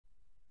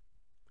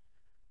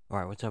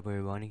Alright, what's up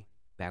everybody?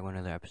 Back with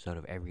another episode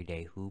of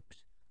Everyday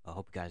Hoops. I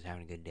hope you guys are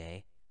having a good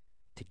day.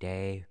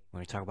 Today, we're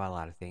going to talk about a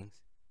lot of things.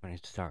 We're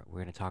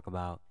going to talk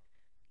about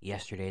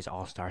yesterday's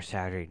All-Star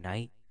Saturday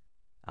night,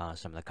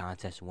 some of the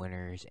contest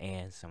winners,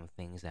 and some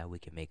things that we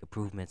can make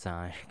improvements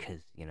on, because,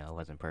 it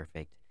wasn't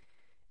perfect.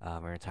 We're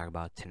going to talk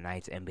about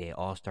tonight's NBA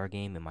All-Star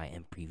Game and my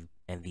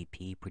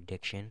MVP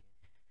prediction.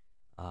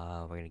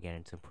 We're going to get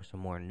into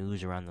some more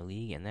news around the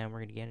league, and then we're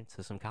going to get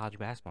into some college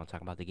basketball and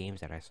talk about the games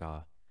that I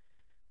saw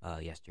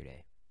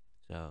yesterday.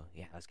 So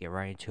yeah, let's get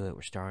right into it.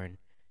 We're starting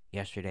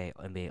yesterday,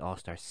 NBA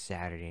All-Star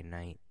Saturday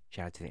night.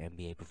 Shout out to the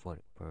NBA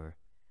for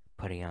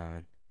putting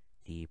on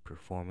the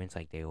performance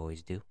like they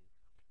always do.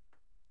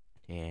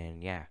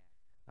 And yeah,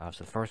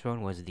 so the first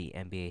one was the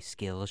NBA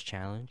Skills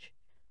Challenge,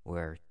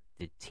 where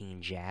the Team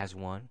Jazz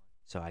won.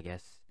 So I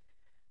guess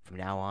from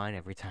now on,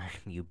 every time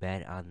you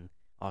bet on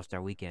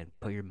All-Star Weekend,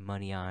 put your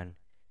money on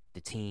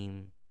the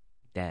team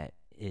that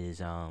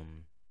is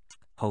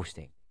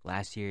hosting.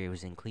 Last year it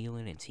was in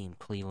Cleveland, and Team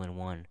Cleveland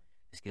won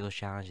the Skills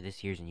Challenge.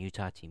 This year's in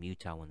Utah. Team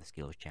Utah won the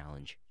Skills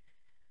Challenge.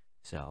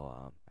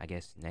 So I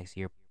guess next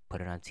year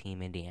put it on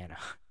Team Indiana.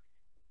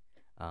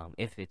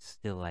 If it's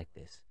still like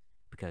this,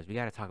 because we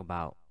got to talk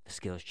about the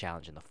Skills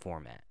Challenge and the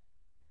format.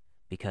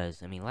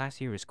 Because I mean,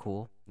 last year was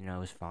cool. It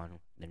was fun.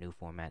 The new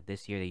format.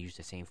 This year they used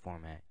the same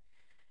format,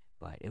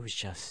 but it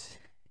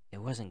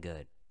wasn't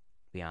good.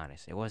 To be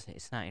honest, it wasn't.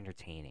 It's not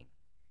entertaining.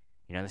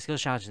 The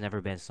Skills Challenge has never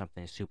been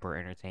something super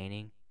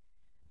entertaining,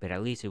 but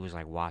at least it was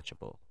like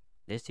watchable.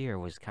 This year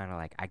was kind of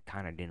like I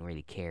kind of didn't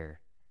really care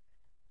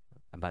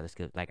about the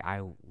skill. Like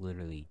I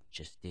literally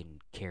just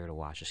didn't care to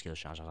watch the Skills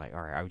Challenge. I was like,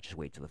 all right, I would just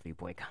wait till the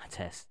 3-point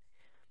contest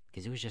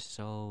because it was just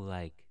so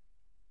like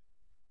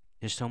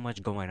there's so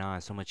much going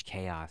on, so much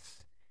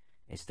chaos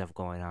and stuff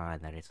going on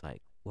that it's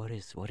like what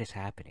is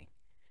happening,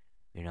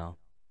 you know?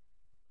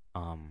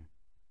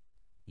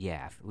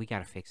 Yeah, we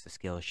gotta fix the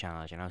Skills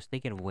Challenge, and I was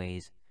thinking of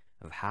ways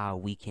of how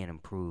we can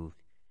improve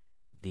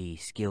the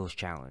Skills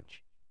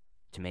Challenge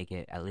to make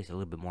it at least a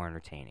little bit more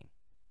entertaining.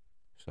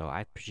 So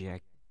I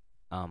project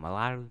a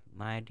lot of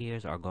my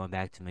ideas are going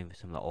back to maybe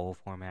some of the old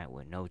format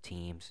with no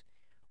teams,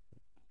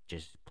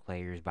 just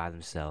players by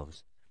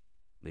themselves.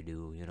 We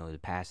do, the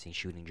passing,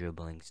 shooting,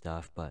 dribbling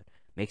stuff, but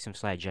make some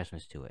slight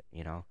adjustments to it.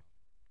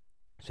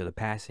 So the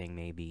passing,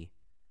 maybe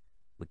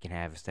we can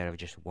have, instead of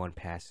just one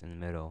pass in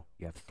the middle,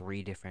 you have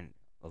 3 different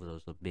of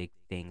those big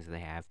things they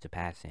have to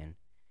pass in.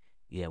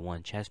 You have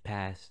one chest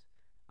pass,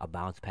 a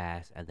bounce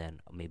pass, and then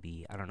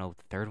maybe, I don't know what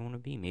the third one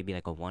would be. Maybe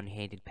like a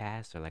one-handed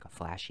pass or like a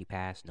flashy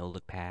pass,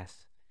 no-look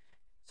pass,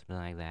 something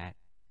like that.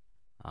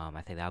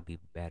 I think that would be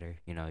better.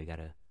 You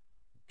gotta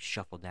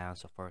shuffle down.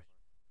 So first,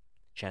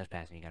 chest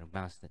pass, and you gotta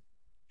bounce it,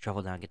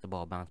 shuffle down, get the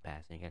ball, bounce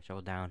pass, and you gotta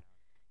shuffle down,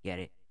 get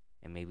it,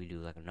 and maybe do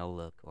like a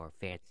no-look or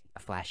a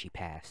flashy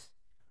pass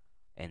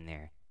in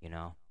there.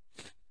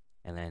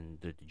 And then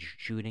the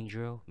shooting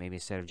drill, maybe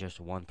instead of just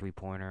one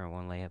 3-pointer or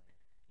one layup,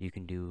 you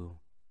can do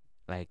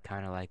like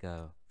kind of like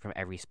a from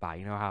every spot.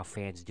 You know how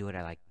fans do it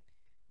at like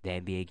the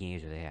NBA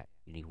games where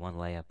you need one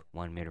layup,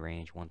 one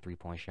mid-range, one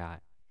 3-point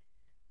shot.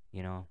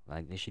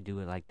 Like they should do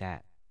it like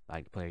that.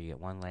 Like the player, you get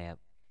one layup,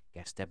 you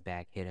got to step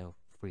back, hit a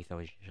free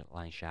throw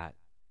line shot,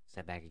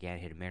 step back again,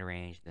 hit a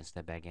mid-range, then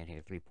step back again,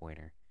 hit a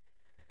 3-pointer.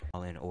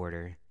 All in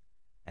order.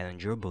 And then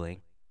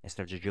dribbling,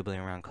 instead of just dribbling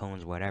around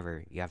cones,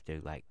 whatever, you have to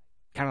like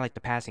kind of like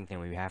the passing thing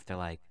where you have to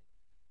like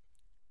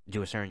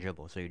do a certain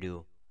dribble. So you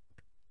do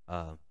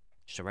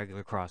just a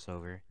regular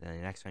crossover. Then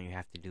the next one you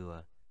have to do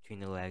a between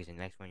the legs, and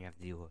the next one you have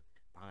to do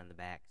a behind the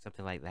back,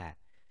 something like that.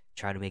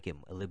 Try to make it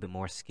a little bit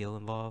more skill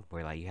involved,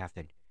 where like you have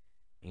to,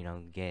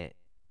 get,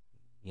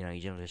 you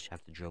don't just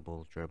have to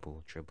dribble,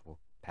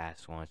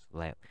 pass once,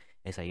 let.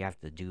 It's like you have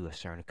to do a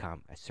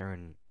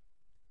certain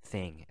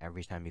thing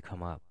every time you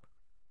come up,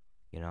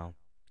 and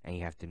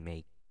you have to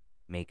make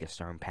a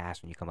certain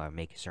pass when you come up,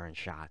 make certain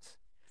shots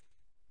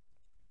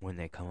when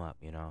they come up,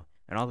 and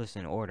all this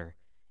in order.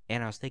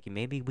 And I was thinking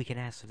maybe we can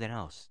add something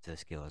else to the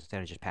skills instead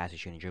of just passing,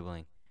 shooting,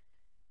 dribbling.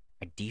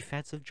 A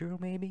defensive drill,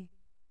 maybe?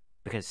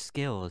 Because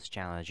skills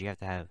challenge, you have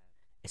to have.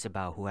 It's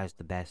about who has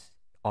the best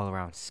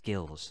all-around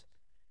skills,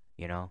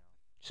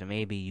 So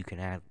maybe you can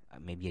have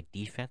maybe a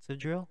defensive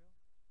drill.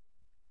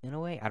 In a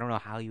way, I don't know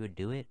how you would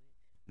do it.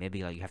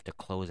 Maybe like you have to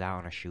close out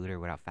on a shooter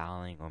without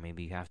fouling, or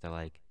maybe you have to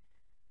like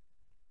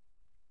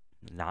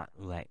not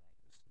let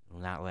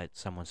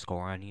someone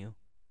score on you.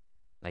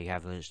 Like you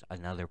have just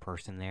another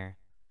person there,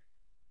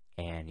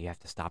 and you have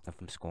to stop them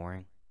from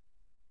scoring.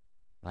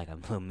 Like a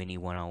little mini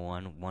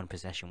one-on-one, one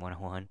possession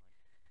one-on-one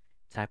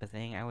type of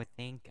thing, I would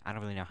think. I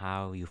don't really know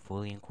how you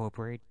fully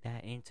incorporate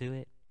that into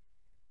it,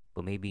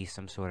 but maybe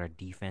some sort of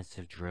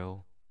defensive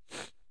drill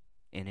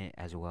in it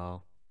as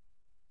well,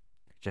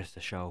 just to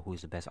show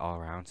who's the best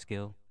all-around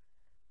skill.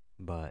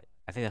 But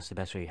I think that's the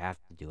best way you have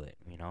to do it,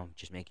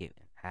 just make it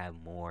have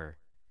more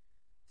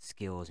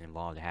skills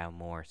involved, have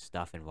more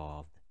stuff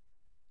involved,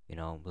 a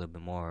little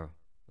bit more,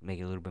 make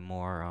it a little bit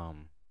more,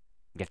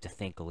 you have to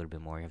think a little bit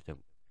more, you have to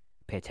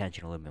pay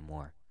attention a little bit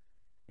more,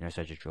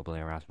 such as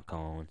dribbling around some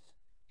cones,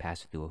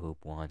 pass it through a hoop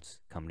once,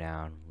 come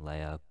down,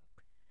 layup,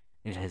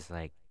 It's just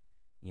like,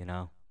 you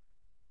know,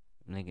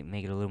 make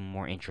it a little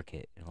more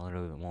intricate and a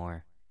little bit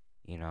more,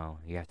 you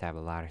have to have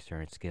a lot of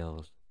certain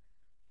skills.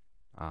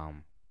 Yeah,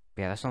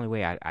 that's the only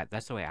way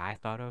that's the way I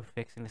thought of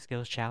fixing the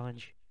skills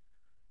challenge,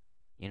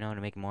 to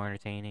make it more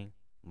entertaining.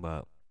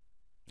 But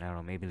I don't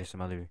know, maybe there's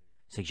some other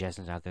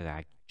suggestions out there that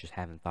I just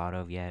haven't thought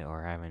of yet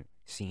or haven't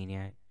seen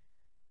yet.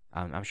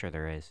 I'm sure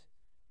there is.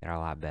 They're a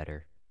lot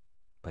better.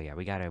 But yeah,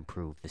 we gotta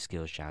improve the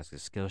skills challenge. The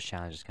skills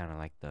challenge is kind of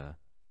like the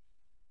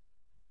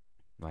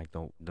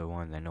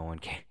one that no one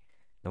can,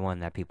 the one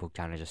that people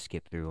kind of just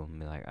skip through and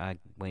be like,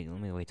 wait, let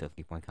me wait till the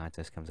 3 point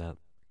contest comes up.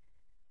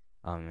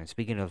 And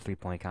speaking of the 3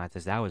 point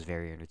contest, that was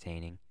very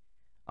entertaining.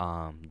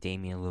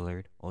 Damian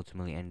Lillard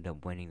ultimately ended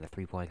up winning the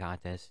 3 point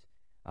contest.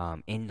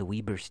 In the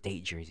Weber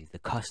State jersey, the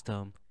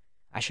custom.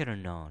 I should have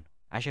known.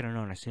 I should have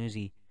known as soon as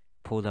he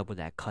pulled up with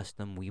that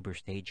custom Weber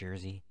State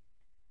jersey.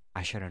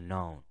 I should have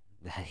known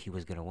that he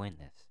was gonna win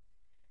this.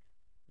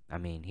 I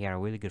mean, he had a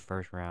really good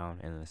first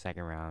round, and in the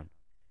second round,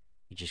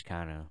 he just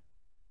kind of,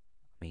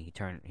 he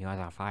was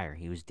on fire.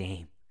 He was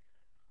Dame,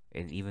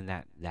 and even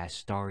that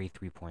starry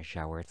 3 point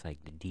shot where it's like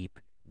the deep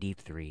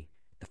three.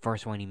 The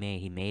first one he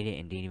made it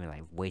and didn't even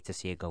like wait to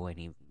see it go in.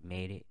 He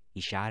made it,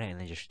 he shot it, and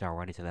then just started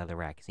running to the other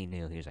rack because he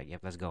knew. He was like, "Yep,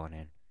 let's go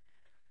in."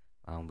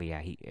 But yeah,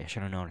 I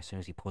should have known as soon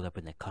as he pulled up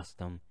in the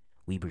custom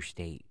Weber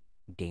State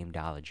Dame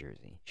Dollar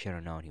jersey. Should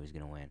have known he was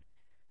gonna win.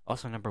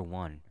 Also, number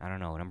one, I don't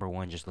know. Number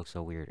one just looks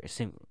so weird.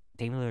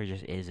 Dame Lillard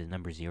just is a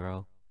number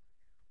 0.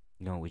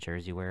 With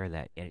jersey wear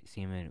that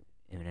seeing him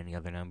in any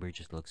other number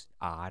just looks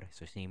odd.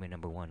 So seeing him at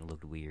number one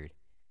looked weird.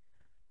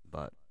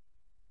 But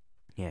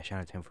yeah, shout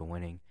out to him for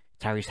winning.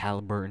 Tyrese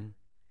Halliburton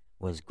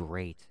was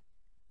great.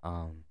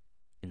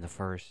 In the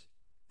first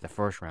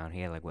round,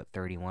 he had like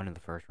 31 in the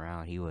first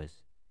round. He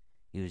was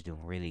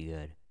doing really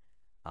good.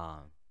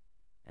 And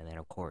then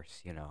of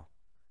course,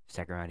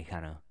 second round he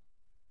kind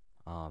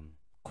of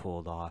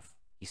cooled off.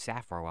 He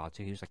sat for a while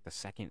too. He was like the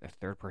second or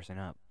third person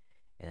up,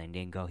 and then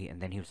didn't go.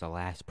 And then he was the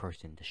last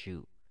person to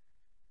shoot.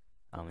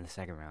 In the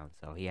second round,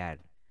 so he had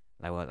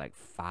like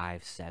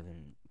 5-7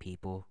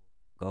 people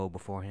go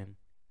before him.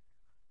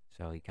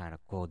 So he kind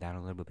of cooled down a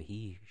little bit, but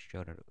he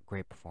showed a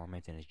great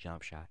performance in his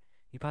jump shot.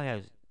 He probably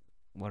has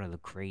one of the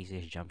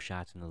craziest jump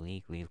shots in the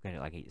league. You look at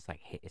it like it's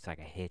like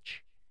a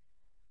hitch,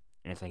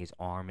 and it's like his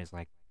arm is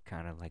like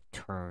kind of like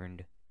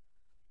turned,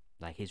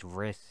 like his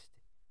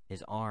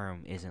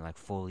arm isn't like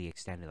fully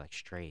extended like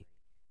straight.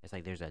 It's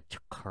like there's a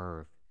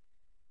curve.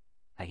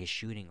 Like his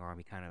shooting arm,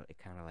 it kind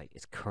of like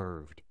it's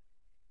curved.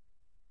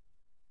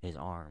 His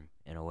arm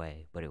in a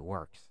way, but it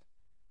works.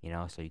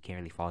 So you can't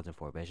really fault him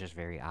for it. But it's just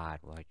very odd.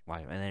 Like why?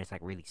 And then it's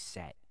like really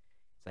set.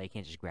 It's like you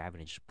can't just grab it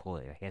and just pull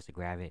it. Like, he has to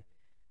grab it,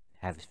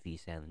 have his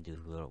feet set, and do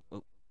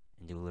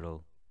a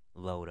little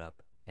load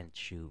up and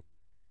shoot.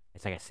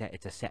 It's like a set.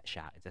 It's a set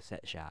shot. It's a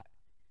set shot.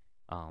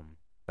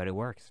 But it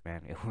works,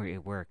 man.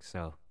 It works.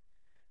 So,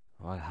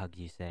 how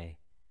can you say?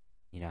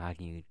 How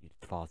can you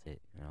fault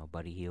it?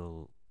 Buddy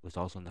Hield was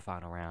also in the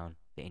final round.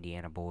 The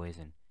Indiana boys,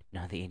 and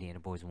now the Indiana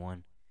boys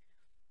won.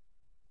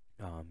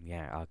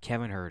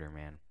 Kevin Huerter,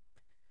 man.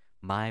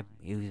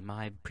 It was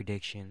my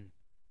prediction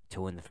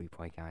to win the 3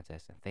 point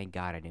contest, and thank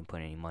God I didn't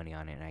put any money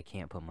on it, and I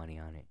can't put money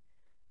on it,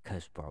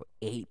 cause bro,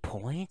 8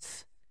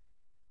 points,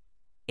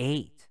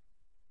 8,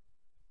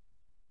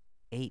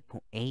 8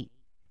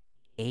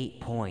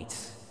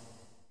 points,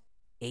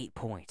 8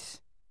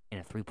 points in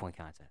a 3 point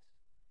contest.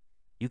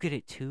 You could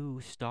hit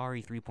 2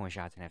 starry 3 point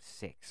shots and have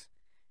 6.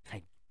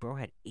 Like, bro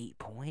had 8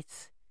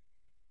 points.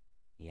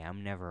 Yeah,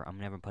 I'm never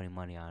putting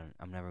money on.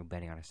 I'm never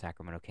betting on a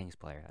Sacramento Kings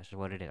player. That's just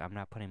what it is. I'm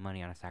not putting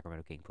money on a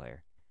Sacramento King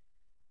player.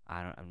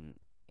 And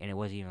it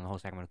wasn't even the whole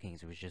Sacramento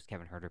Kings. It was just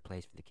Kevin Huerter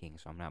plays for the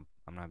Kings, so I'm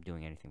not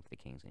doing anything for the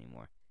Kings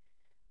anymore.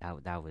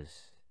 That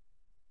was,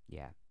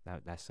 yeah,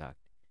 that sucked.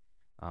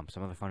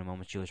 Some other funny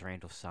moments. Julius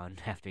Randle's son,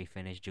 after he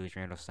finished, Julius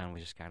Randle's son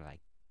was just kind of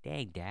like,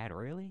 "Dang, Dad,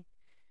 really?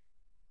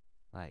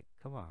 Like,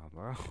 come on,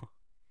 bro.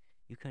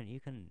 You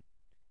couldn't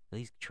at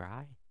least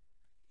try."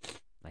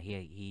 Like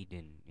he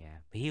didn't, yeah.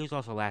 But he was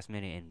also last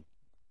minute and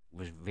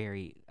was a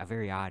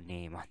very odd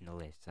name on the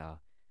list. So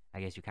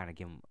I guess you kind of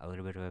give him a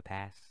little bit of a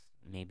pass,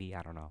 maybe,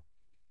 I don't know.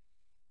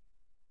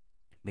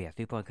 But yeah,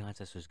 3 point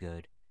contest was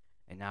good,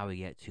 and now we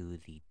get to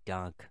the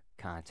dunk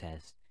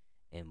contest.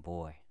 And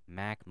boy,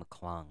 Mac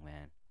McClung,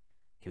 man,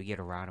 can we get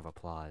a round of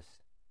applause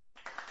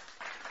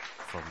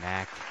for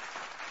Mac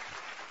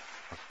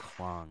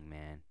McClung,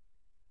 man?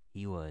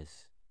 He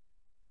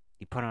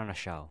put on a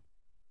show.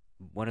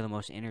 One of the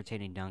most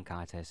entertaining dunk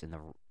contests in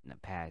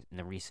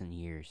the recent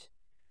years.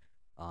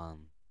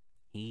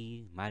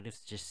 He might have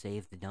just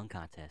saved the dunk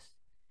contest.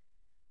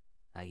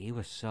 Like, he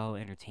was so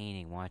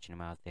entertaining watching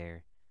him out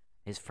there.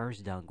 His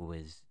first dunk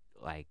was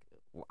like,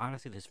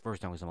 honestly, this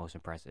first dunk was the most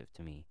impressive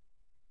to me.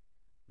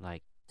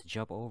 Like, to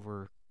jump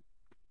over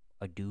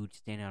a dude,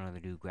 standing on another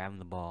dude, grabbing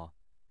the ball,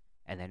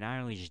 and then not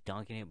only just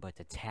dunking it, but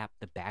to tap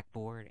the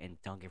backboard and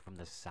dunk it from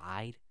the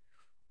side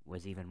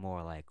was even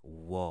more like,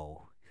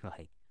 whoa.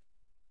 Like,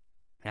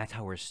 that's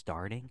how we're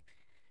starting.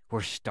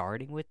 We're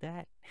starting with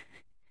that.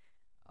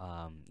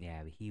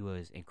 Yeah, but he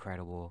was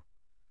incredible.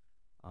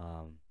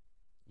 Um,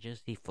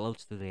 just he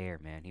floats through the air,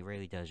 man. He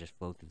really does just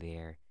float through the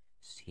air.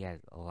 He has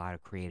a lot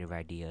of creative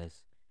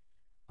ideas.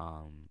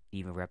 He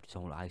even repped his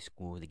own high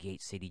school, the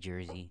Gate City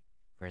jersey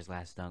for his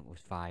last dunk was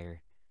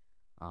fire.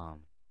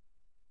 Um,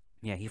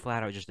 yeah, he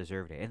flat out just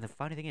deserved it. And the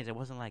funny thing is, it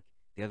wasn't like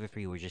the other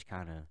three were just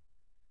kind of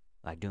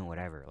like doing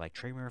whatever. Like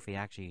Trey Murphy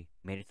actually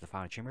made it to the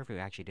final. Trey Murphy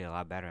actually did a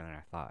lot better than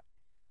I thought.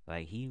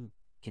 Like he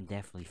can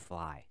definitely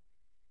fly.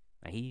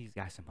 Like he's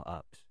got some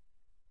ups.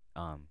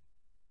 Um,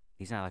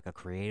 he's not like a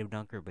creative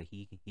dunker, but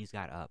he's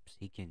got ups.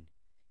 He can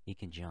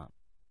jump.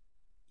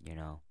 You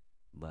know,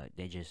 but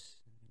they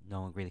just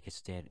no one really could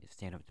stand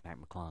up to Mac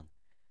McClung.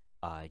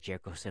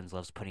 Jericho Sims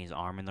loves putting his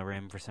arm in the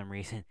rim for some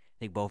reason. I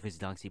think both his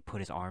dunks he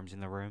put his arms in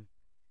the rim.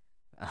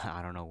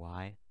 I don't know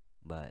why,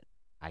 but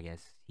I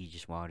guess he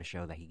just wanted to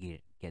show that he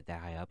could get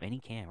that high up, and he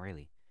can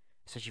really,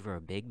 especially for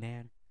a big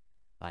man,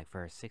 like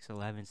for a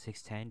 6'11",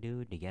 6'10"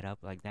 dude to get up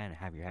like that and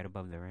have your head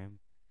above the rim.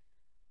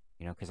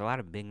 You know, because a lot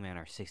of big men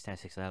are 6'10",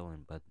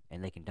 6'11",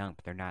 and they can dunk,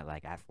 but they're not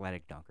like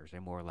athletic dunkers.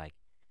 They're more like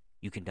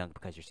you can dunk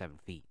because you're 7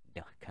 feet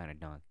kind of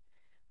dunk.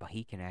 But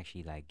he can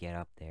actually like get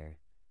up there.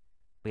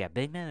 But yeah,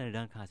 big men in a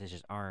dunk contest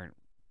just aren't.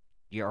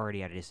 You're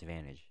already at a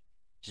disadvantage,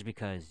 just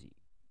because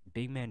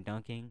big men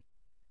dunking,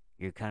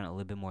 you're kind of a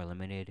little bit more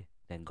limited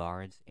than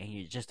guards, and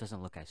it just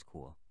doesn't look as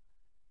cool.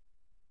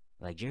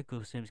 Like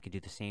Jericho Sims could do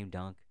the same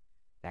dunk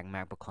that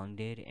Mac McClung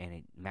did,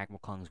 and Mac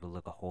McClung's would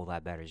look a whole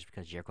lot better just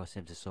because Jericho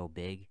Sims is so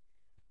big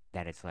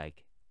that it's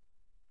like,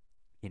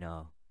 you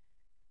know,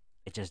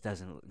 it just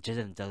doesn't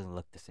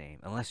look the same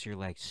unless you're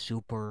like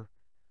super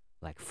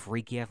like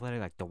freaky athletic,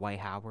 like the Dwight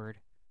Howard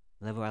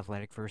level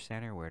athletic for a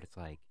center, where it's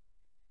like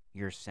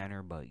you're a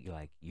center but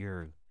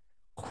you're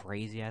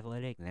crazy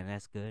athletic, then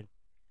that's good.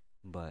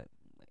 But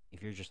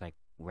if you're just like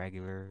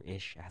regular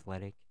ish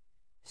athletic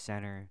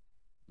center,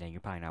 then you're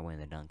probably not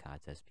winning the dunk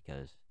contest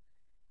because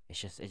it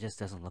just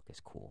doesn't look as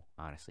cool.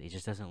 Honestly, it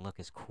just doesn't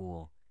look as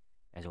cool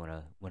as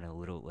when a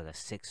little with a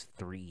 6'3",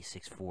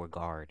 6'4"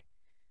 guard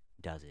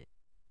does it.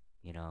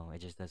 You know, it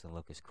just doesn't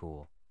look as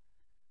cool.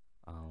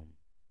 Um,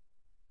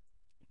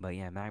 but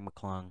yeah, Mac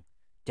McClung,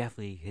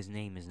 definitely his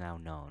name is now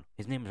known.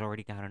 His name is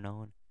already kind of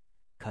known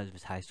because of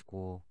his high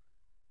school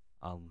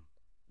um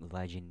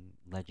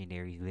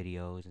legendary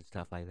videos and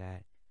stuff like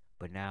that.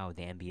 But now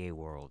the NBA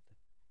world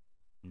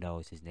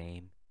knows his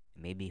name.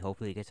 Maybe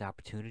hopefully he gets an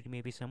opportunity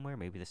maybe somewhere.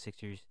 Maybe the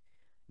Sixers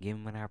give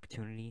him an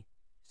opportunity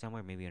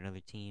somewhere, maybe another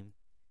team.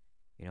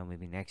 You know,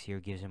 maybe next year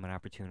gives him an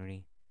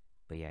opportunity.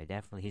 But yeah,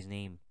 definitely his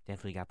name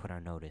definitely got put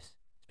on notice.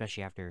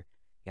 Especially after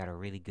he got a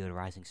really good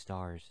Rising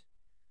Stars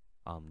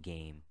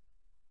game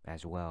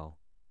as well,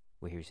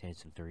 where he was hitting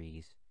some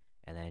threes.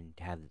 And then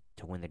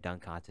to win the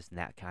dunk contest in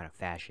that kind of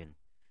fashion.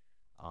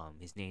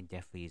 His name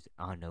definitely is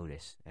on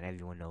notice, and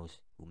everyone knows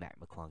who Mac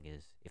McClung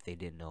is if they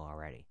didn't know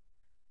already.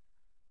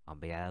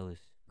 But yeah, that was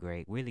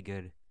great, really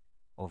good,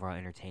 overall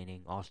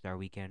entertaining All Star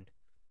Weekend.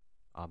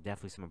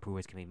 Definitely some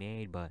improvements can be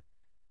made, but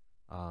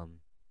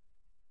um,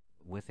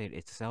 with it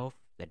itself,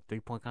 that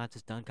 3-point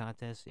contest, dunk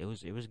contest, it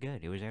was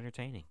good. It was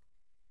entertaining.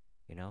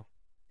 You know,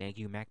 thank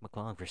you Mac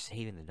McClung for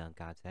saving the dunk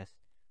contest.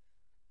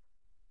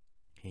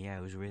 And yeah,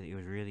 it was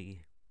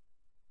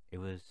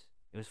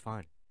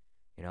fun.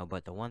 You know,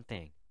 but the one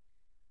thing,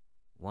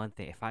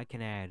 if I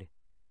can add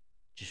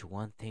just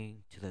one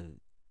thing to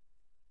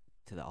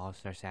the All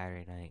Star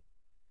Saturday night,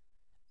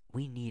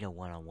 we need a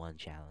one-on-one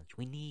challenge.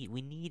 We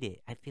need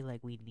it. I feel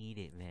like we need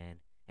it, man.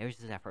 Ever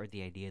since I've heard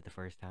the idea the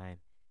first time,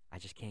 I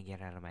just can't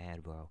get it out of my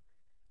head, bro.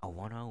 A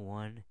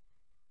one-on-one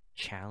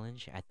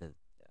challenge at the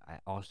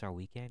All Star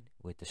Weekend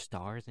with the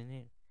stars in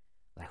it.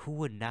 Like, who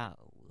would not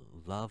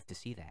love to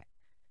see that?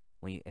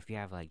 If you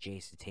have like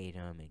Jason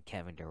Tatum and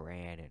Kevin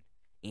Durant and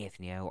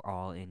Anthony Edwards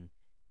all in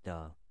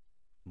the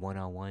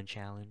one-on-one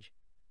challenge,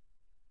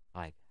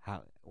 like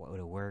how what would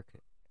it work?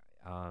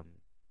 Um,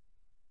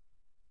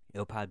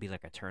 It'll probably be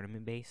like a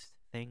tournament based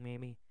thing,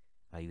 maybe.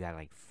 You got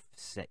like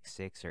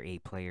six or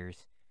eight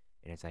players,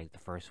 and it's like the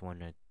first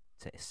one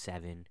to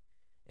seven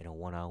in a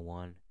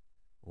one-on-one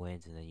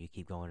wins, and then you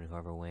keep going, and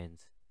whoever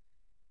wins,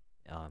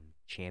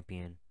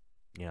 champion,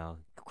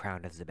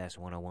 crowned as the best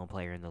one-on-one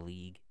player in the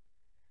league.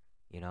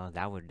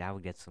 That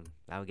would get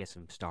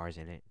some stars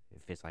in it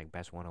if it's like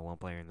best one-on-one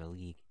player in the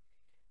league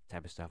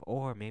type of stuff.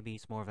 Or maybe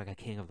it's more of like a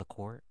king of the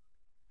court,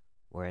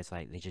 where it's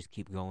like they just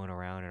keep going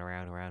around and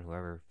around and around.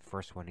 Whoever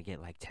first one to get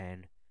like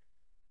 10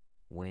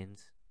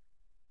 wins.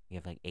 You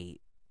have like 8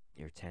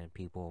 or 10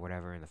 people or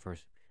whatever, and the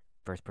first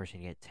person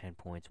to get 10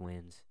 points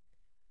wins.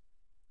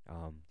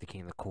 The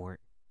king of the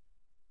court.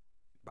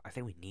 But I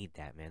think we need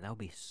that, man. That would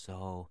be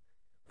so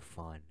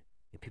fun.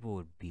 And people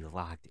would be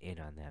locked in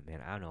on that,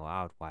 man. I don't know.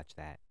 I would watch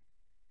that.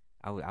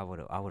 I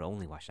would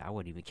only watch that. I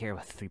wouldn't even care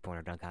about the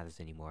 3-pointer dunk contest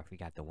anymore if we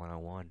got the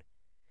one-on-one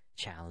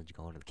challenge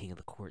going, to the king of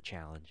the court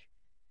challenge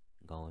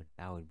going.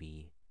 That would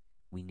be.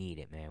 We need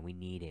it, man. We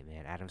need it,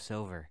 man. Adam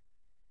Silver,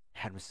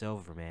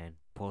 man.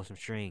 Pull some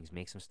strings,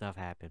 make some stuff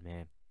happen,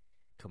 man.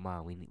 Come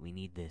on, we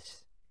need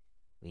this.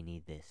 We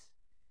need this.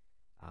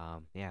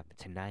 Yeah, but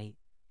tonight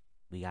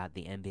we got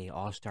the NBA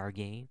All-Star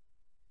game.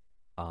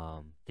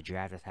 The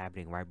draft is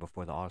happening right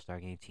before the All-Star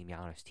game. Team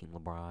Giannis, Team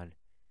LeBron,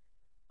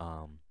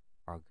 are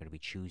going to be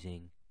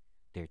choosing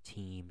their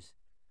teams.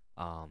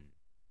 Um,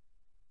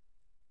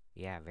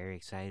 yeah, very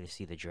excited to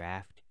see the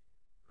draft.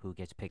 Who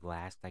gets picked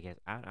last? I guess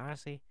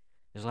honestly,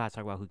 there's a lot of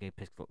talk about who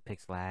gets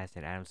picks last,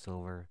 and Adam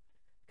Silver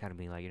kind of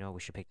being like, we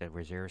should pick the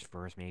reserves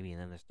first, maybe, and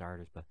then the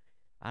starters. But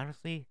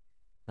honestly,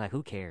 like,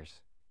 who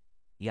cares?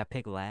 You got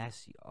picked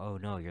last. Oh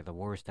no, you're the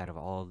worst out of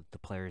all the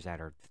players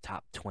that are the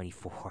top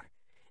 24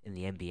 in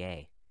the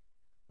NBA.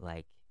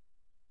 Like,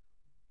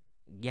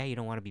 yeah, you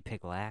don't want to be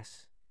picked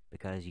last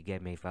because you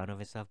get made fun of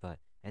and stuff. But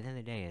at the end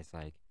of the day, it's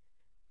like,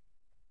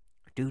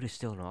 dude is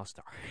still an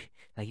all-star.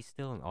 Like, he's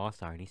still an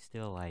all-star, and he's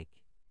still like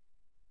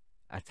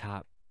a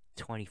top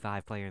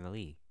 25 player in the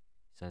league.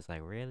 So it's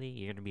like, really?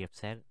 You're gonna be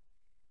upset?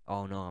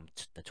 Oh no, I'm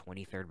the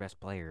 23rd best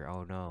player.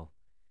 Oh no.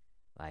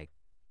 Like,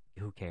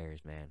 who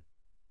cares, man?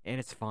 And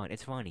it's fun.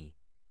 It's funny.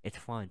 It's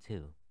fun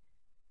too.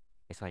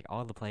 It's like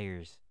all the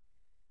players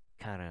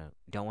kind of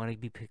don't want to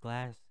be picked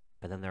last,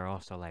 but then they're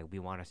also like, we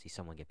want to see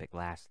someone get picked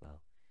last though.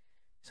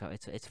 So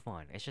it's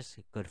fun. It's just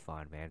good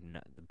fun,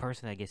 man. The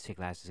person that gets picked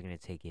last is gonna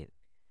take it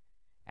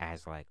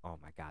as like, oh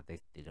my god, they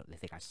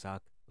think I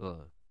suck.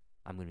 Ugh,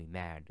 I'm gonna be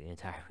mad the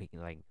entire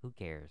weekend. Like, who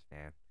cares,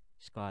 man?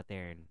 Just go out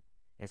there and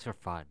it's for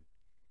fun.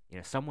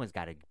 Someone's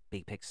got a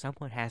big pick.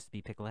 Someone has to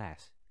be picked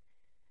last.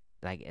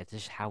 Like, it's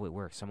just how it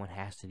works. Someone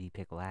has to be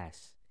picked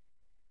last.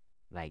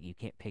 Like, you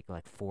can't pick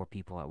like four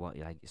people at once.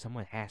 Like,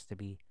 someone has to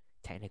be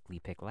technically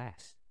picked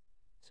last.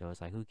 So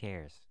it's like, who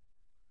cares?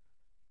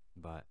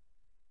 But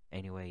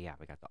anyway, yeah,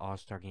 we got the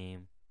All-Star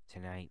game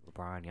tonight.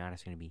 LeBron,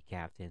 Giannis gonna be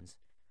captains.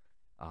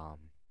 Um,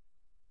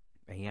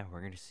 and yeah,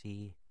 we're gonna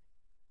see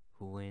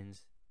who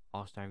wins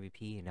All-Star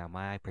MVP. And now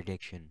my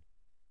prediction,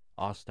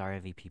 All-Star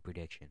MVP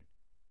prediction.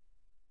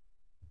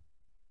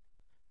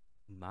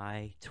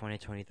 My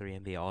 2023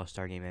 NBA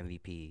All-Star Game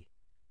MVP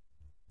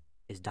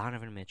is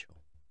Donovan Mitchell.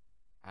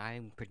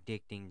 I'm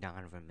predicting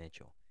Donovan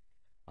Mitchell.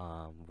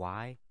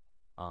 Why?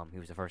 He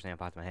was the first name that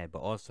popped in my head, but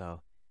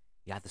also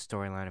you got the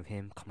storyline of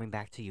him coming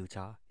back to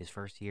Utah, his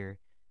first year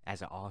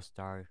as an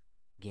All-Star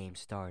Game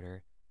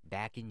starter,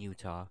 back in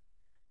Utah,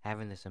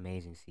 having this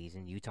amazing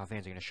season. Utah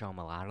fans are gonna show him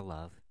a lot of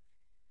love,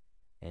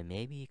 and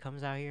maybe he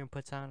comes out here and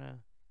puts on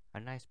a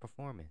nice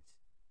performance.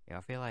 I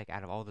feel like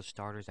out of all the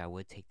starters, I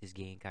would take this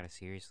game kind of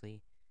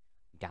seriously.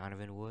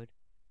 Donovan would.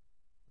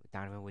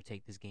 Donovan would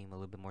take this game a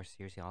little bit more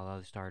seriously. All the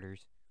other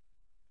starters,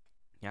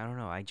 I don't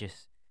know.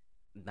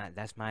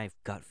 That's my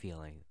gut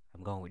feeling.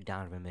 I'm going with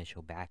Donovan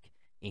Mitchell back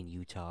in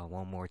Utah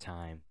one more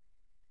time,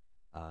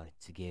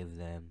 to give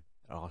them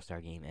an All-Star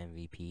Game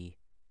MVP.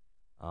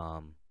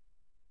 Um,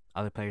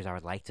 Other players I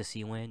would like to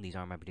see win. These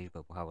aren't my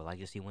predictions, but I would like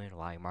to see win.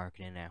 Larry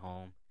Marketing at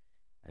home.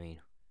 I mean,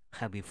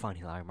 that'd be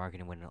funny. Larry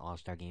Marketing winning an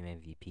All-Star Game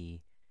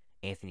MVP.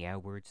 Anthony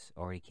Edwards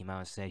already came out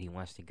and said he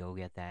wants to go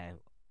get that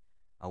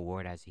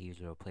award as a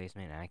huge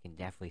replacement, and I can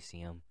definitely see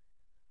him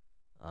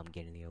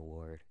getting the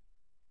award.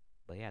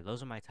 But yeah,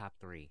 those are my top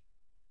three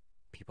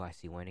people I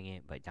see winning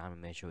it. But Donovan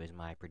Mitchell is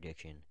my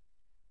prediction.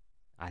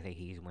 I think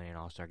he's winning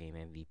All-Star Game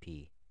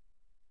MVP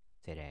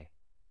today.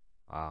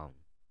 Yeah,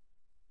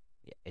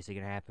 is it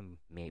gonna happen?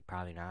 Maybe,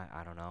 probably not.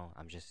 I don't know.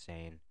 I'm just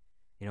saying.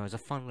 It's a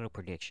fun little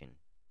prediction.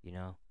 You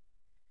know.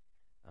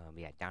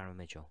 Yeah, Donovan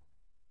Mitchell,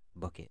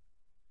 book it.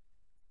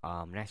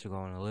 Next we're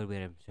going a little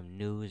bit of some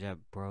news that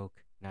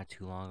broke not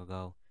too long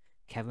ago.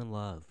 Kevin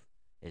Love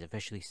is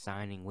officially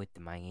signing with the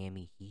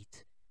Miami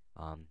Heat.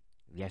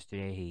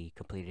 Yesterday he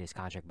completed his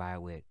contract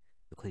buyout with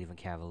the Cleveland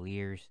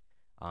Cavaliers.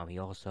 He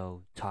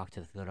also talked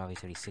to the Philadelphia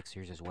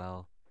 76ers as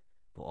well,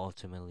 but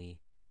ultimately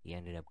he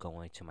ended up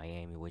going to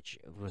Miami, which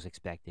was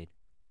expected.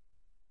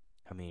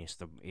 I mean,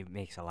 it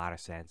makes a lot of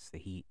sense. The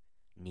Heat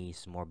need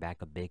some more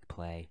backup big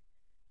play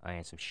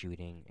and some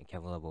shooting, and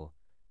Kevin Love will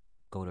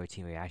go to a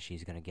team where actually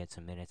is going to get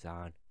some minutes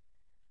on.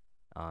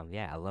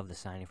 Yeah, I love the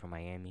signing from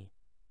Miami.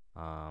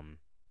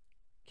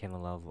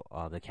 Kevin Love,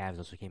 the Cavs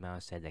also came out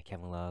and said that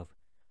Kevin Love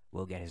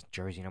will get his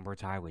jersey number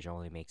retired, which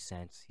only makes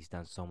sense. He's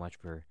done so much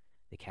for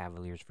the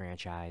Cavaliers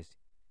franchise,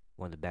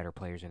 one of the better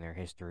players in their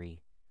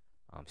history.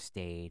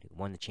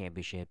 Won the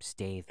championship,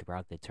 stayed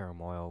throughout the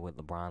turmoil with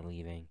LeBron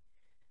leaving,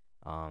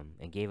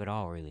 and gave it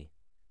all really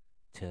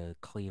to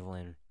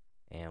Cleveland,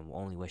 and we'll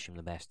only wish him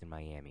the best in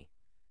Miami.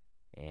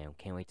 And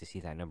can't wait to see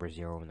that number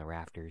 0 in the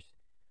rafters.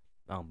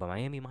 But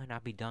Miami might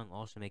not be done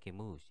also making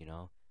moves,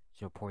 So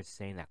reports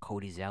saying that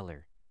Cody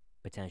Zeller,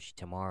 potentially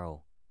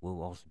tomorrow,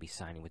 will also be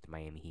signing with the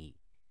Miami Heat.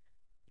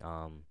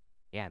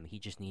 Yeah, I mean, he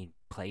just need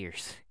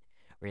players.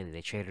 Really,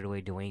 they traded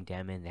away Dwayne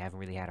Dedmon. They haven't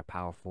really had a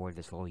power forward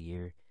this whole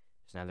year.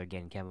 So now they're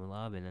getting Kevin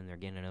Love, and then they're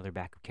getting another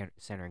backup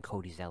center in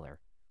Cody Zeller.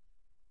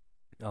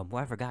 Who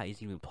I forgot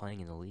he's even playing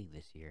in the league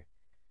this year.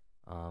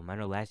 I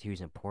know last year he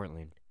was in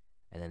Portland,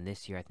 and then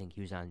this year I think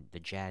he was on the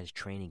Jazz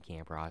training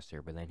camp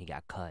roster, but then he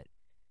got cut.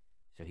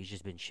 So he's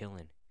just been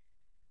chilling.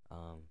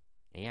 And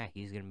yeah,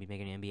 he's gonna be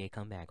making an NBA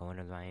comeback going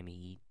to the Miami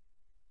Heat.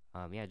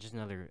 Yeah, just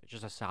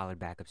a solid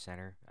backup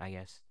center, I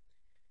guess.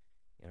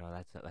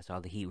 That's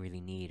all the Heat really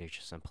need is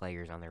just some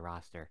players on their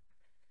roster.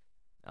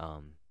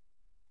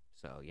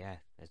 So yeah,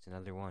 that's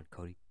another one.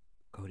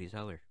 Cody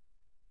Zeller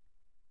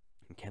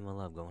and Kevin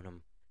Love going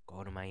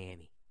to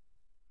Miami.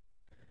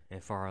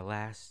 And for our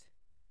last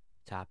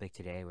topic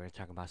today, we're gonna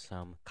talk about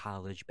some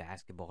college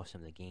basketball,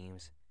 some of the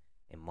games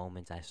and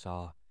moments I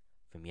saw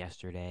from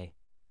yesterday.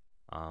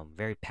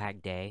 Very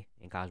packed day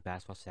in college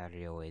basketball.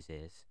 Saturday always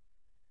is.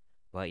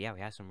 But yeah, we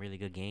had some really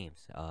good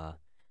games.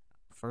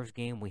 First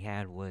game we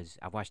had was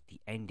I watched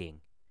the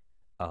ending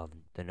of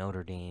the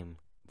Notre Dame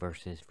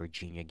versus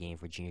Virginia game.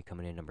 Virginia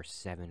coming in number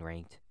 7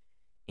 ranked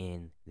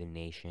in the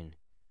nation.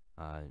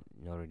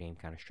 Notre Dame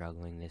kind of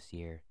struggling this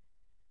year.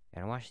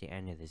 And I watched the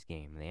end of this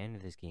game. The end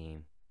of this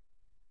game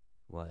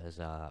was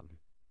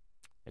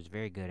it was a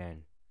very good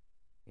end.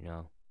 You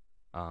know,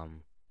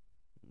 um,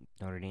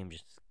 Notre Dame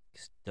just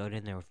stood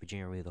in there with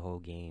Virginia really the whole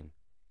game.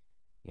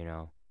 You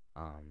know,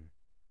 um,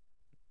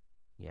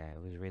 yeah,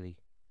 it was really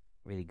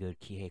really good.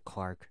 Kihei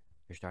Clark,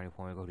 your starting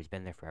point guard, who's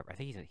been there forever. I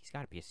think he's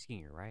got to be a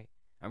senior, right?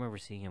 I remember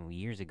seeing him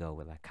years ago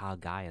with like Kyle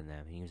Guy and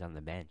them, and he was on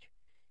the bench,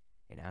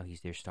 and now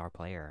he's their star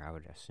player. I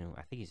would assume.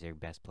 I think he's their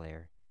best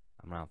player.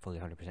 I'm not fully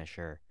 100%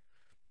 sure,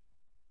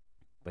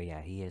 but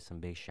yeah, he hit some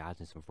big shots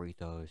and some free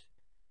throws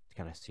to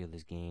kind of seal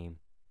this game.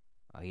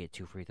 He hit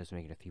 2 free throws to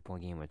make it a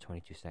 3-point game with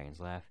 22 seconds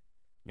left.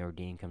 Notre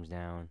Dame comes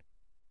down,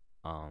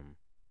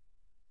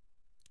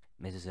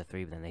 misses a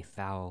 3, but then they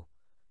foul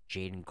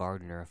Jaden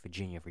Gardner of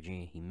Virginia.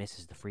 He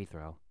misses the free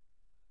throw.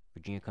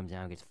 Virginia comes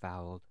down, gets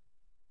fouled.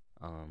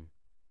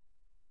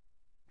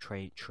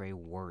 Trey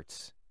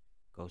Wirtz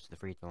goes to the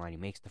free throw line. He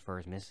makes the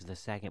first, misses the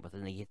second, but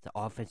then they get the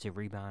offensive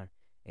rebound.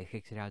 It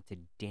kicks it out to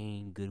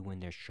Dane Goodwin,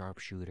 their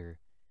sharpshooter,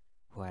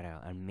 who had an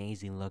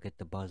amazing look at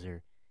the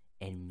buzzer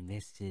and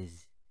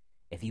misses.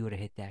 If he would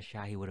have hit that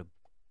shot, they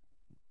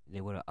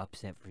would have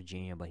upset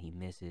Virginia, but he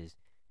misses.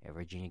 And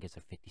Virginia gets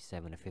a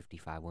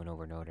 57-55 win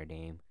over Notre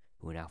Dame,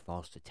 who now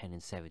falls to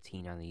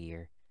 10-17 on the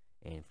year.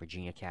 And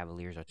Virginia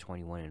Cavaliers are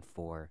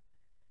 21-4.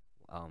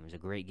 It was a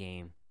great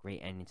game, great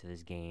ending to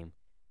this game.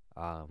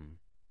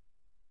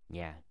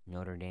 Yeah,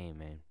 Notre Dame,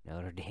 man.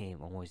 Notre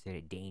Dame almost did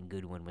it. Dane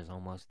Goodwin was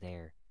almost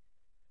there.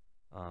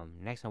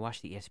 Next I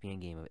watched the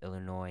ESPN game of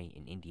Illinois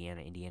and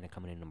Indiana. Indiana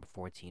coming in number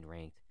 14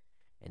 ranked.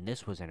 And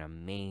this was an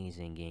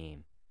amazing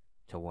game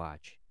to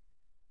watch.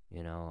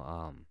 You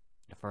know,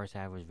 the first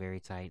half was very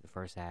tight. The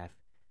first half,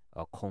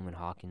 Coleman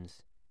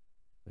Hawkins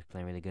was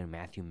playing really good.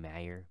 Matthew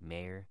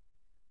Mayer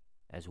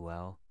as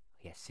well.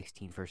 He had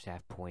 16 first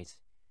half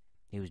points.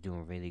 He was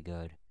doing really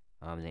good.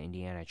 The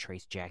Indiana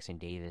Trace Jackson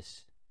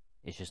Davis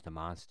is just a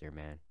monster,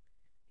 man.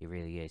 He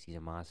really is. He's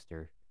a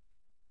monster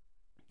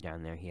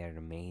down there. He had an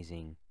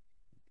amazing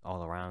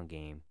all-around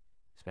game,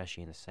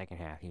 especially in the second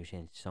half. He was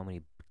hitting so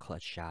many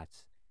clutch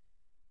shots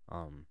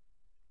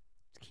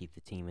to keep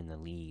the team in the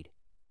lead.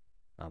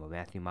 But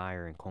Matthew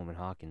Mayer and Coleman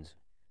Hawkins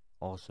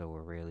also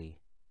were really,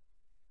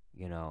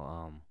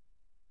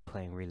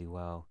 playing really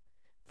well,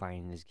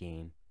 fighting this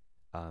game.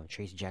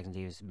 Tracy Jackson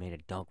Davis made a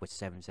dunk with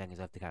 7 seconds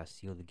left to kind of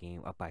seal the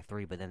game, up by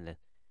 3. But then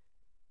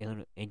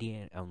the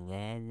Indiana,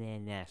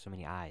 so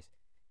many eyes.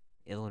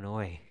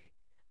 Illinois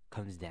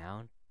comes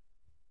down,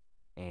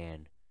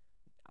 and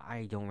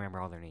I don't remember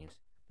all their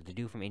names. But the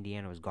dude from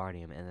Indiana was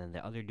guarding him, and then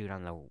the other dude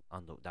on the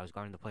that was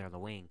guarding the player on the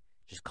wing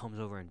just comes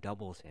over and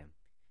doubles him,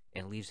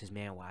 and leaves his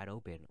man wide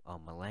open.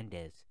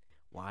 Melendez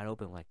wide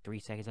open with like 3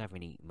 seconds left,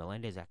 and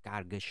Melendez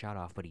got a good shot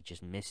off, but he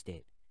just missed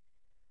it.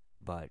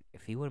 But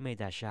if he would have made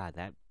that shot,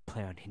 that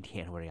player on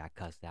Indiana would have got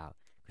cussed out.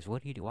 Because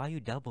what do you do? Why are you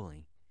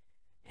doubling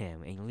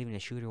him and you're leaving the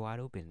shooter wide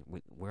open?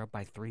 We're up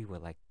by 3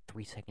 with like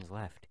 3 seconds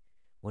left.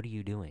 What are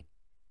you doing?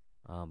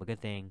 But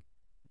good thing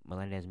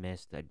Melendez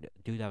missed. The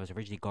dude that was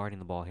originally guarding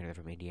the ball hitter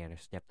from Indiana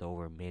stepped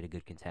over and made a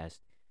good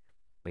contest.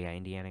 But yeah,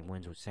 Indiana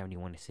wins with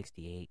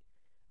 71-68.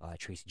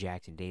 Tracy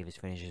Jackson Davis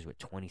finishes with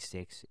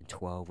 26 and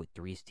 12 with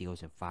 3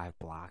 steals and 5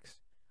 blocks.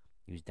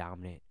 He was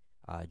dominant.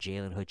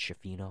 Jalen Hood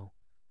Schifino,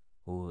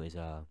 who is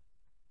a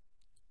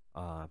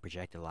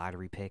projected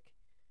lottery pick,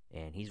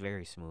 and he's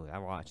very smooth. I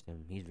watched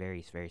him. He's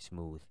very, very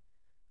smooth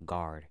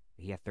guard.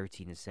 He had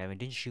 13 and 7.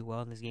 Didn't shoot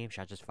well in this game.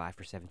 Shot just 5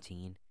 for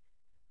 17.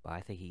 But I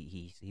think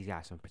he's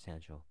got some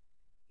potential.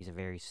 He's a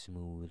very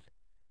smooth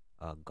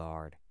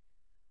guard.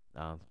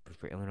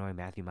 For Illinois,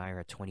 Matthew Mayer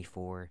had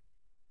 24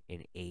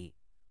 and 8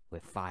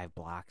 with 5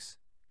 blocks.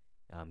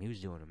 He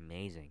was doing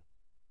amazing.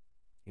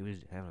 He was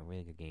having a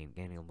really good game,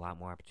 getting a lot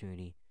more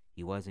opportunity.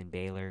 He was in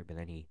Baylor, but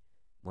then he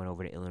went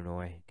over to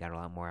Illinois, got a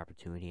lot more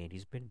opportunity, and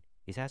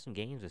he's had some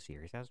games this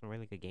year. He's had some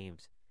really good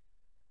games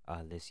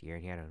this year,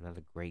 and he had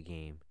another great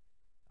game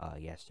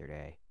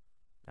yesterday.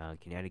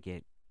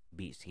 Connecticut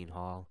beat Seton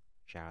Hall.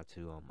 Shout out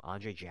to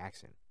Andre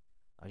Jackson.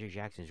 Andre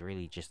Jackson is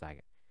really just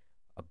like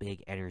a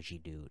big energy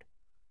dude.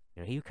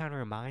 You know, he kind of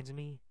reminds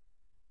me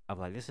of,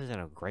 like, this isn't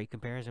a great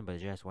comparison, but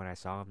just when I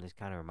saw him, this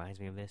kind of reminds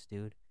me of this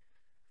dude.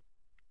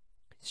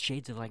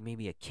 Shades of like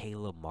maybe a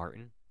Caleb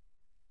Martin,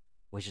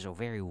 which is a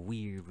very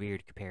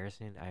weird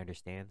comparison. I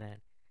understand that,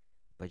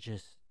 but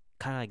just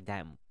kind of like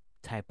that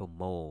type of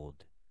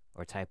mold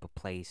or type of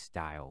play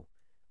style,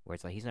 where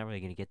it's like he's not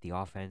really gonna get the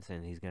offense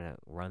and he's gonna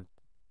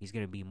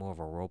be more of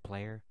a role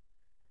player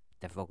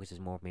that focuses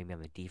more maybe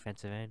on the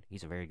defensive end.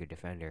 He's a very good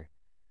defender.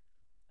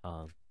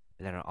 But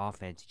then on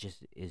offense, he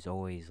just is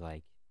always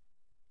like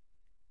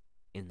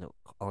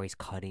always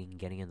cutting,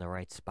 getting in the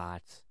right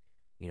spots.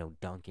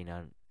 Dunking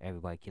on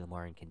everybody. Keelan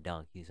Martin can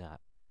dunk. He's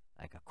not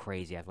like a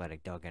crazy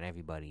athletic dunk on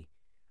everybody,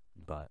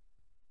 but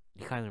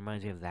he kind of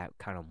reminds me of that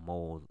kind of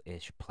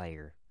mold-ish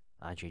player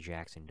Andre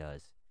Jackson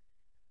does.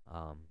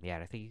 Yeah,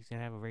 I think he's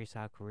gonna have a very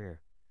solid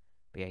career.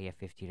 But yeah, he had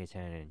 15 to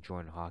 10, and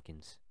Jordan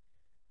Hawkins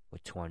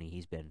with 20.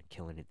 He's been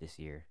killing it this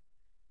year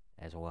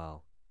as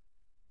well.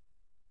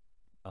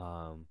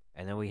 And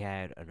then we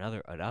had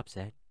an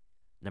upset.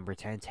 Number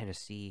 10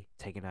 Tennessee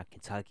taking out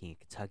Kentucky, and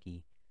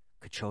Kentucky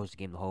controls the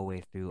game the whole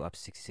way through, up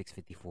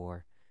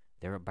 66-54.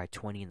 They're up by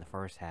 20 in the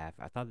first half.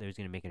 I thought they was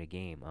gonna make it a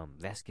game.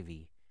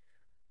 Vescovy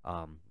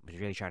was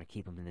really trying to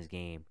keep him in this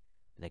game,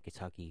 but then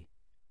Kentucky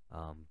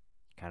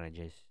kind of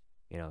just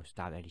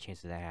stopped any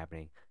chance of that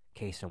happening.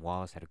 Cason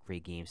Wallace had a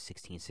great game,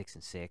 16, 6,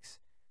 and 6.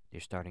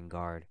 Their starting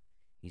guard.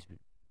 He's been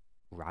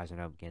rising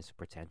up against a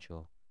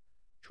potential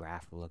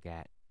draft we'll look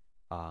at.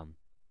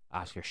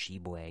 Oscar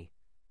Tshiebwe,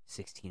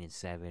 16 and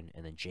 7,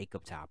 and then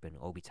Jacob Toppin,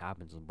 Obi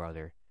Toppin's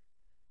brother,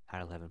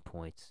 had 11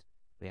 points.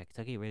 But yeah,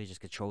 Kentucky really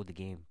just controlled the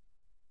game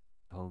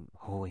the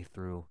whole way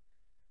through.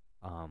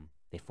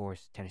 They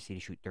forced Tennessee to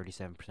shoot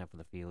 37% from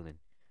the field and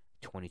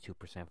 22%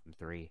 from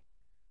three.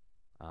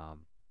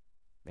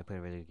 They played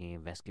a really good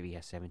game. Vescovy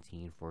has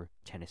 17 for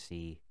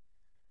Tennessee.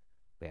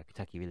 But yeah,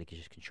 Kentucky really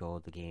just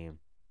controlled the game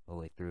all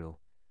the way through.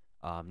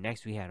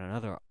 Next, we had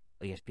another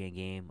ESPN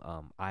game.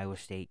 Iowa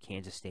State,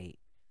 Kansas State.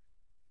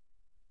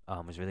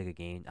 It was a really good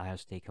game. Iowa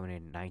State coming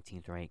in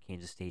 19th ranked.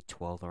 Kansas State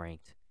 12th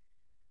ranked.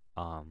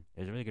 It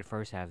was a really good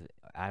first half.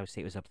 Iowa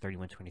State was up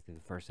 31-20 through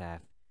the first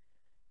half.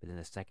 But then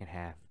the second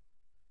half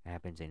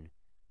happens, and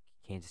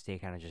Kansas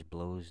State kind of just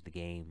blows the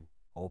game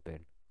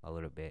open a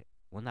little bit.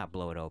 Well, not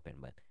blow it open,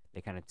 but they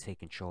kind of take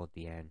control at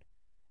the end.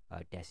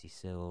 Desi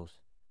Sills,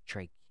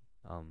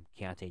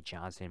 Keontae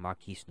Johnson,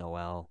 Marquise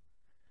Noel.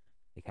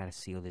 They kind of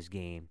seal this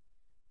game,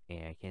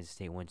 and Kansas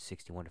State wins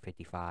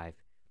 61-55.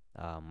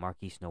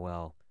 Marquise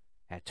Noel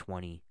had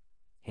 20.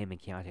 Him and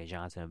Keontae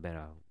Johnson have been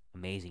an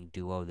amazing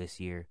duo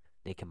this year.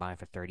 They combined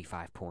for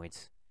 35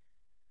 points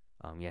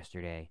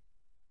yesterday.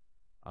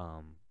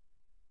 And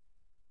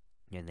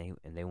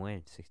they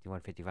win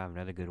 61-55.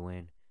 Another good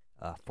win.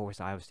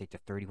 Forced Iowa State to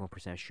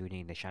 31%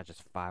 shooting. They shot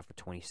just 5 for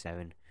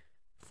 27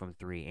 from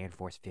 3 and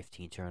forced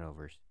 15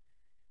 turnovers.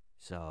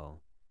 So,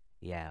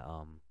 yeah,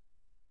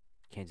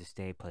 Kansas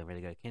State played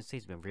really good. Kansas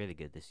State's been really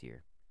good this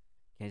year.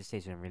 Kansas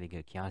State's been really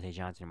good. Keontae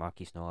Johnson and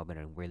Marquise Noel have been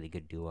a really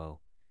good duo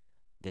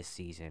this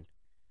season.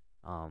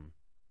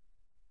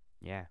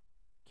 Yeah,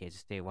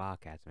 Kansas State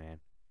Wildcats, man.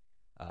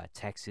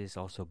 Texas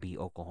also beat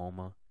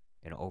Oklahoma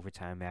in an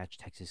overtime match.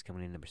 Texas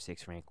coming in number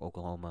 6 ranked.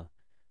 Oklahoma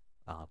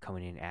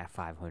coming in at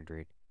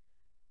 500.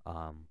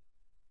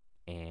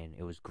 And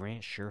it was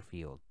Grant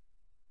Sherfield.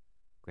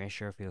 Grant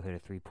Sherfield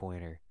hit a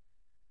 3-pointer.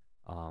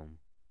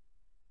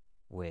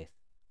 With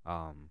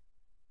oh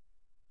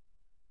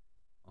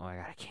my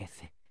god, I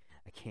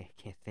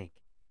can't think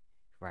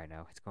right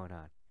now what's going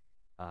on.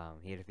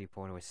 He hit a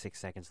 3-pointer with 6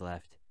 seconds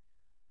left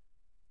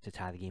to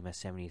tie the game at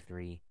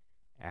 73.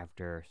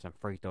 After some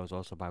free throws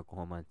also by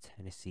Oklahoma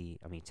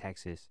and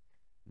Texas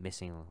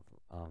missing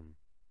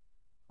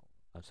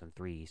some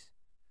threes.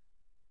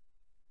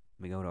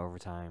 We go to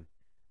overtime.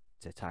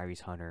 To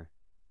Tyrese Hunter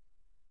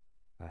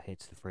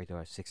hits the free throw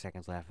at 6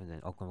 seconds left, and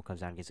then Oklahoma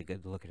comes down and gets a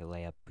good look at the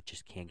layup, but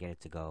just can't get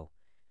it to go.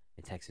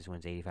 And Texas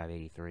wins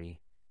 85-83.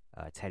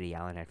 Teddy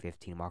Allen had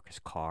 15. Marcus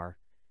Carr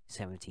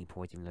 17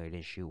 points, even though he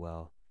didn't shoot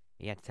well.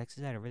 Yeah,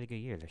 Texas had a really good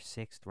year. They're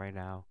 6th right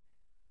now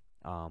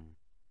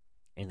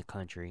in the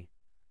country.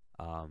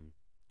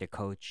 Their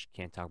coach,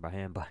 can't talk about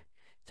him, but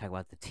talk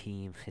about the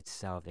team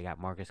itself. They got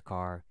Marcus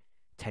Carr.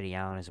 Teddy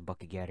Allen is a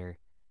bucket getter.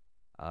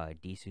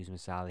 D'Souza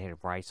Masala hit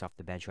Rice off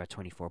the bench who had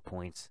 24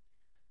 points.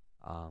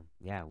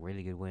 Yeah,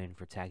 really good win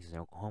for Texas.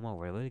 And Oklahoma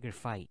were a really good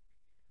fight,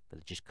 but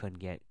they just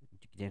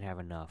didn't have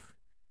enough.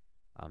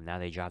 Now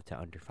they dropped to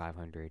under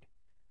 500.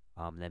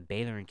 Then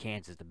Baylor and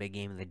Kansas, the big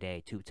game of the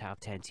day. 2 top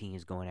 10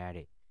 teams going at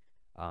it.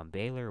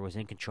 Baylor was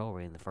in control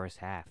right in the first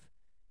half.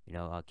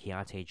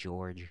 Keontae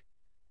George,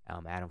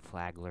 Adam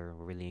Flagler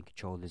were really in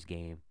control of this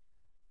game.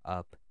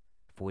 Up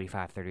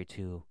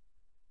 45-32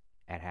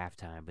 at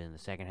halftime, but then the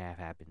second half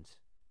happens.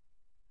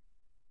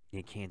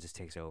 And Kansas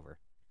takes over.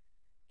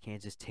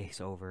 Kansas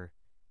takes over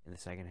in the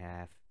second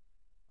half.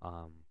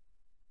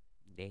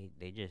 They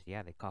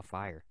caught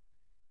fire.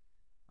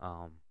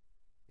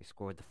 They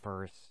scored the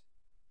first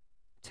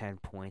 10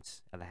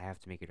 points of the half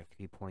to make it a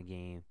 3-point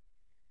game.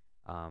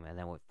 And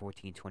then with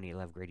 14-20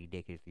 left, Grady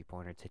Dick hit a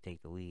 3-pointer to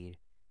take the lead.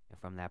 And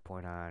from that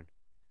point on,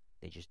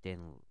 they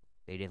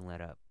didn't let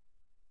up.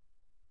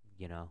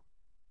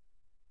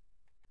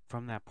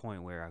 From that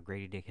point where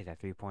Grady Dick hit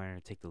that 3-pointer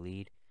to take the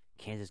lead,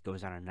 Kansas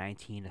goes on a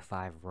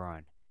 19-5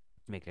 run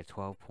to make it a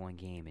 12-point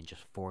game in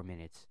just 4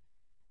 minutes.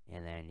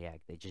 And then,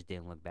 they just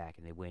didn't look back,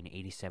 and they win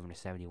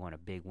 87-71, a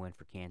big win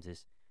for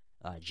Kansas.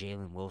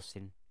 Jalen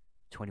Wilson,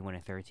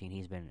 21-13.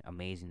 He's been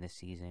amazing this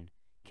season.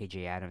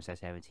 KJ Adams has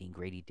 17.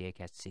 Grady Dick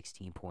has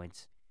 16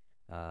 points.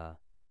 Uh,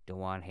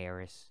 DeJuan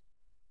Harris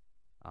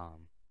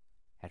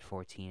had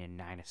 14 and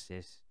 9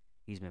 assists.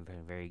 He's been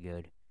very, very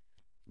good.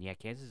 Yeah,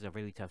 Kansas is a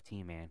really tough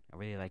team, man. I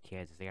really like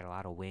Kansas. They got a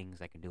lot of wings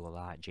that can do a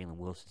lot. Jalen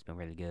Wilson's been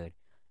really good.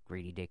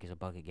 Grady Dick is a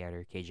bucket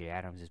getter. KJ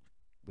Adams is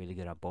really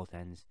good on both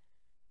ends.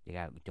 They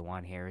got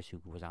DeJuan Harris,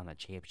 who was on the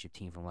championship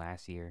team from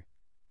last year.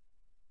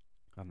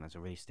 That's a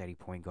really steady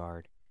point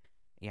guard.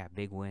 Yeah,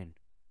 big win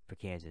for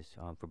Kansas.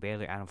 For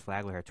Baylor, Adam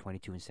Flagler had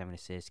 22 and 7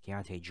 assists.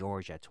 Keontae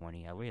George had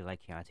 20. I really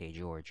like Keontae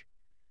George.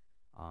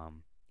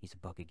 He's a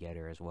bucket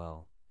getter as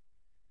well.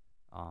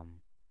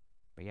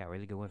 But yeah,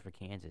 really good win for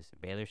Kansas.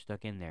 Baylor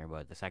stuck in there,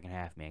 but the second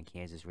half, man,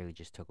 Kansas really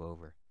just took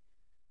over.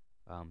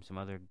 Some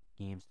other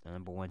games, the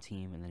number 1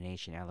 team in the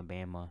nation,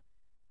 Alabama,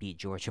 beat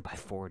Georgia by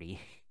 40,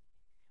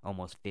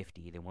 almost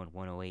 50. They won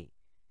 108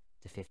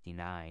 to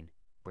 59.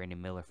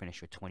 Brandon Miller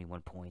finished with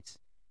 21 points.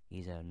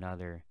 He's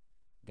another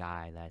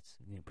guy that's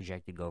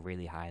projected to go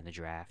really high in the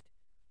draft.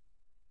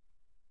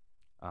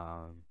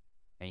 And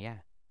yeah,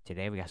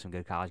 today we got some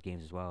good college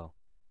games as well.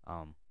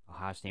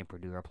 Ohio State and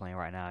Purdue are playing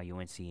right now.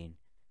 UNC and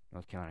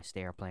North Carolina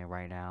State are playing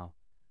right now.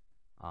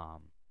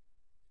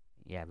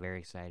 Yeah, very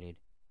excited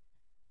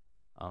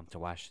to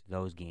watch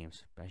those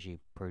games, especially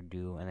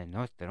Purdue, and then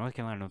the North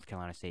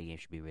Carolina State game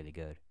should be really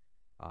good.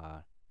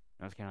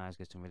 North Carolina's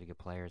got some really good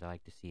players I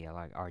like to see. I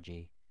like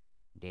R.J.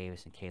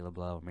 Davis and Caleb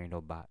Lowe,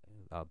 Randall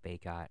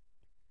Bacot.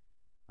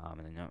 And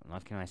then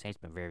North Carolina State's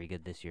been very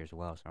good this year as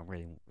well, so I'm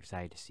really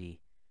excited to see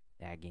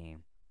that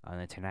game. And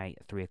then tonight,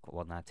 3 o'clock,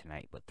 well, not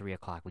tonight, but 3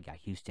 o'clock, we got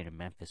Houston and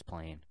Memphis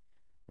playing.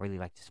 Really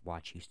like to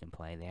watch Houston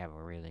play. They have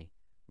a really,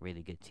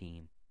 really good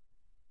team.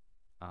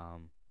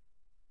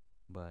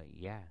 But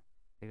yeah,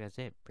 I think that's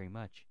it, pretty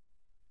much.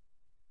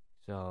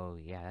 So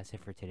yeah, that's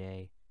it for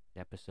today's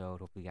episode.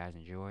 Hope you guys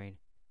enjoyed,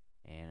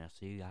 and I'll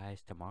see you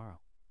guys tomorrow.